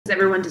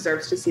Everyone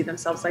deserves to see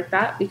themselves like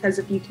that, because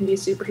if you can be a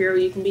superhero,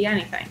 you can be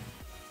anything.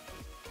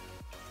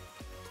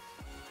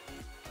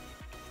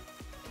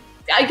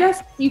 I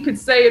guess you could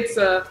say it's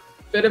a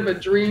bit of a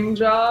dream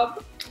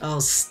job. Oh,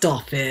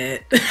 stop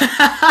it.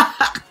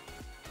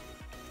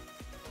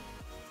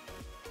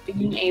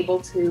 Being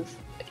able to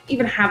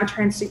even have a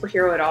trans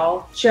superhero at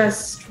all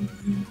just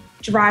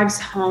drives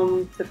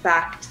home the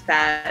fact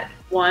that,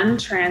 one,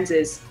 trans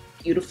is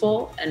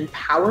beautiful and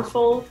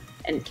powerful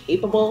and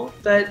capable,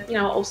 but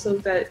also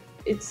that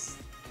it's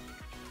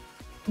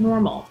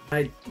normal.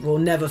 I will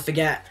never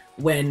forget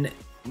when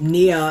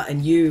Nia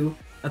and you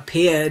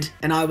appeared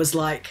and I was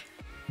like,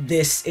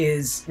 this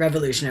is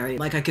revolutionary.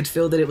 Like, I could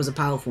feel that it was a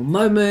powerful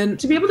moment.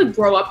 To be able to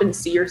grow up and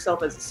see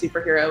yourself as a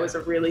superhero is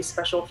a really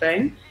special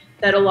thing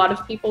that a lot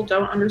of people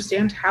don't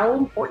understand how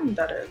important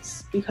that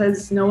is,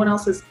 because no one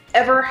else has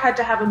ever had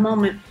to have a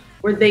moment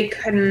where they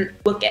couldn't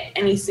look at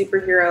any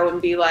superhero and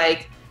be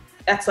like,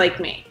 that's like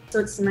me. So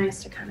it's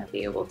nice to kind of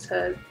be able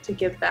to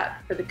give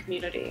that for the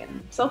community,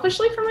 and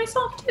selfishly for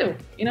myself too.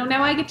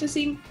 Now I get to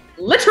see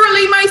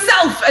literally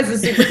myself as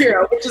a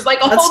superhero, which is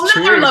like a whole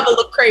nother level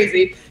of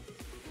crazy.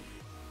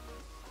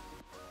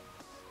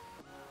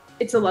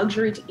 It's a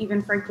luxury to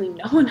even frankly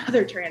know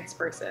another trans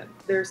person.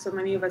 There's so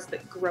many of us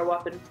that grow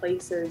up in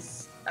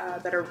places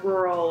that are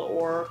rural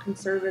or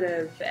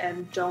conservative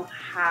and don't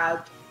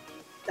have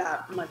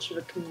that much of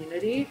a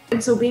community.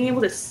 And so being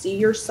able to see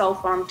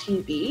yourself on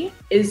TV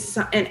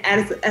and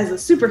as a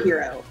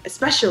superhero,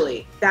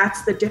 especially,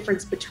 that's the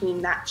difference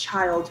between that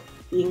child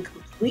being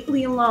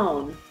completely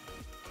alone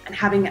and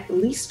having at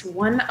least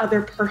one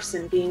other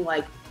person being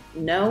like,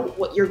 no,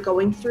 what you're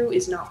going through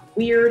is not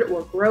weird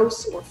or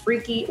gross or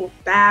freaky or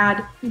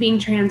bad. Being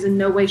trans in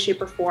no way,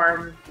 shape, or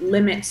form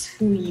limits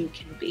who you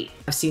can be.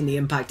 I've seen the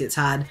impact it's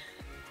had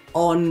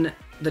on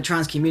the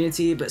trans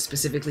community, but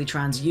specifically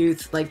trans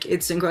youth. Like,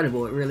 it's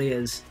incredible, it really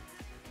is.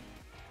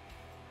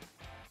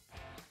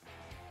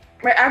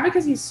 My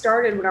advocacy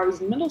started when I was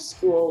in middle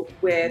school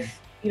with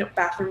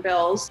bathroom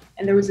bills,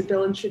 and there was a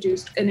bill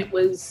introduced, and it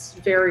was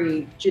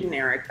very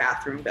generic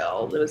bathroom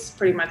bill. It was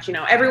pretty much,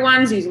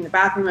 everyone's using the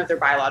bathroom of their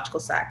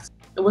biological sex.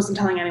 It wasn't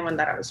telling anyone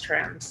that I was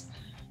trans,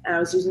 and I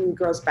was using the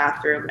girls'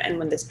 bathroom. And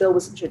when this bill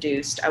was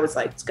introduced, I was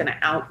like, it's gonna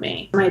out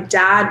me. My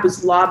dad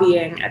was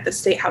lobbying at the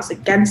State House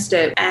against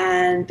it,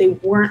 and they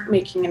weren't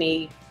making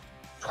any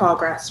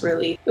progress,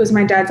 really. It was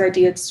my dad's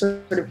idea to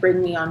sort of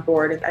bring me on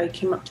board. I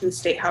came up to the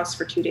State House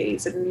for 2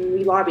 days, and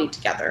we lobbied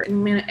together,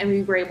 and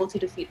we were able to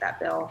defeat that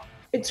bill.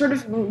 It sort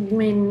of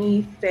made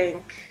me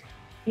think,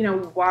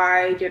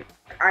 why did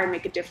I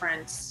make a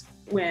difference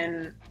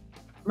when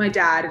my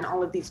dad and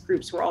all of these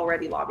groups were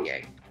already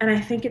lobbying? And I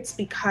think it's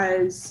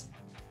because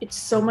it's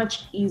so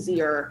much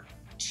easier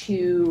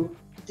to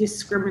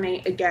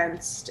discriminate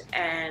against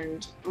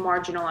and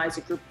marginalize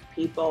a group of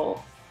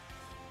people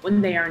when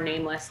they are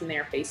nameless and they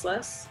are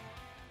faceless.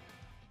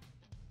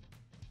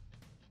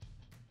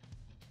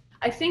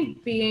 I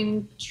think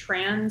being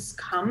trans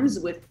comes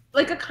with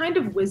like a kind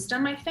of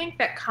wisdom, I think,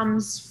 that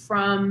comes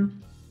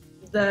from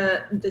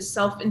the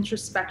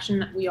self-introspection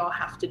that we all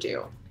have to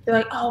do. They're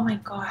like, oh my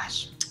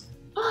gosh,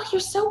 oh,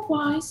 you're so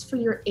wise for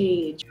your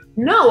age.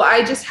 No,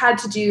 I just had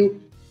to do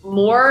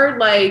more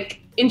like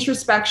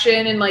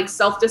introspection and like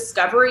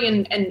self-discovery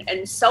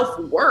and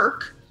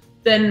self-work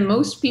than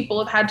most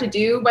people have had to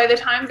do by the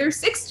time they're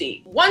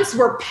 60. Once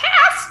we're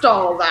past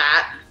all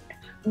that,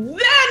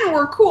 then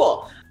we're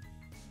cool.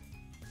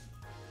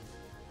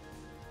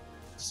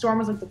 Storm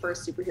was like the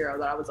first superhero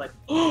that I was like,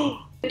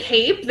 oh, the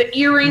cape, the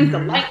earrings, the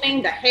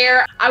lightning, the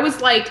hair. I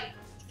was like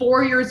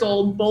 4 years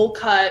old, bowl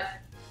cut.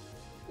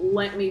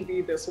 Let me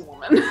be this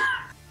woman.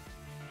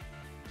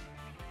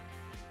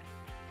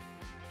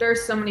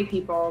 There's so many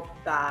people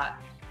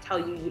that tell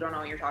you you don't know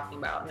what you're talking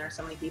about. And there's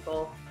so many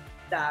people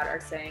that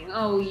are saying,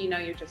 oh,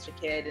 you're just a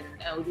kid, and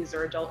oh, these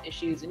are adult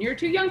issues, and you're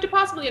too young to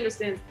possibly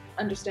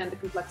understand the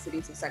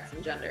complexities of sex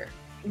and gender.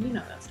 And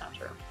that's not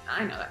true.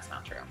 I know that's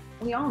not true.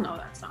 We all know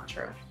that's not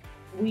true.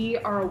 We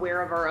are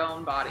aware of our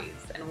own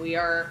bodies, and we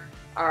are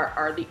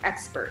the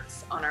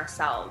experts on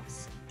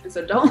ourselves. And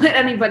so don't let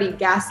anybody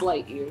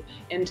gaslight you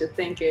into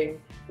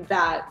thinking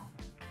that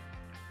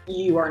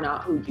you are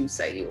not who you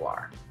say you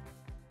are.